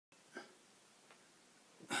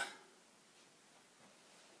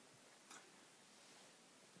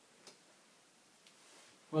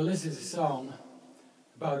Well, this is a song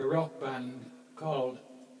about a rock band called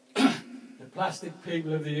the Plastic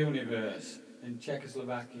People of the Universe in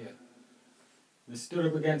Czechoslovakia. They stood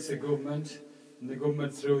up against the government and the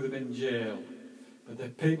government threw them in jail. But the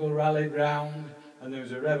people rallied round and there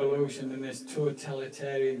was a revolution and this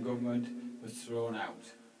totalitarian government was thrown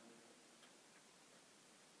out.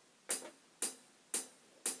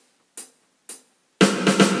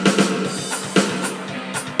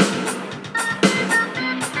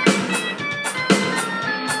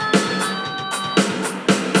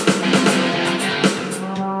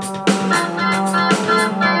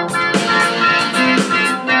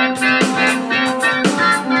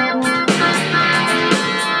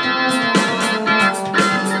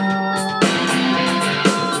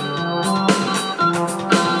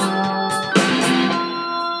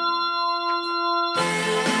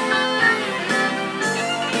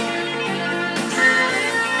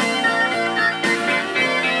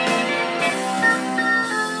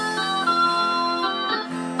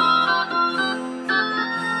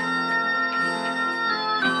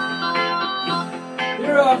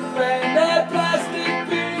 Rock band, the plastic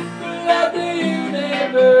people of the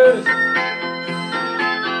universe.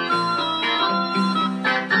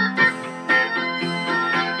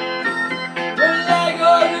 But like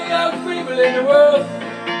all the young people in the world,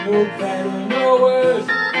 no better, no worse.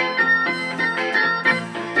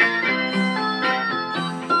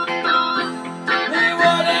 They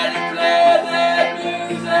wanted to play their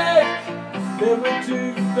music, they were too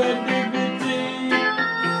offended.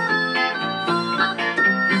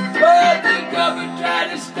 Try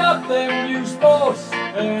to stop them new sports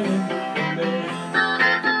and information.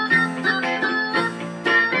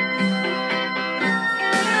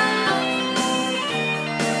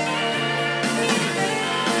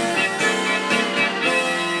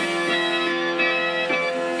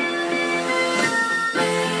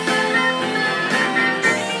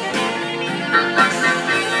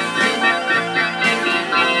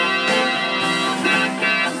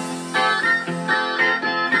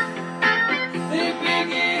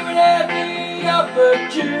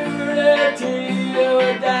 Opportunity to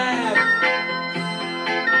adapt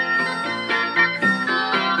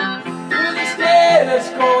to the status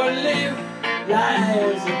quo and live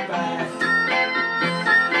lives of fact.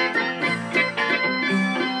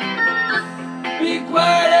 Be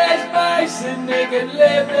quiet as mice and they can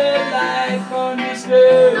live their life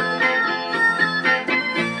undisturbed.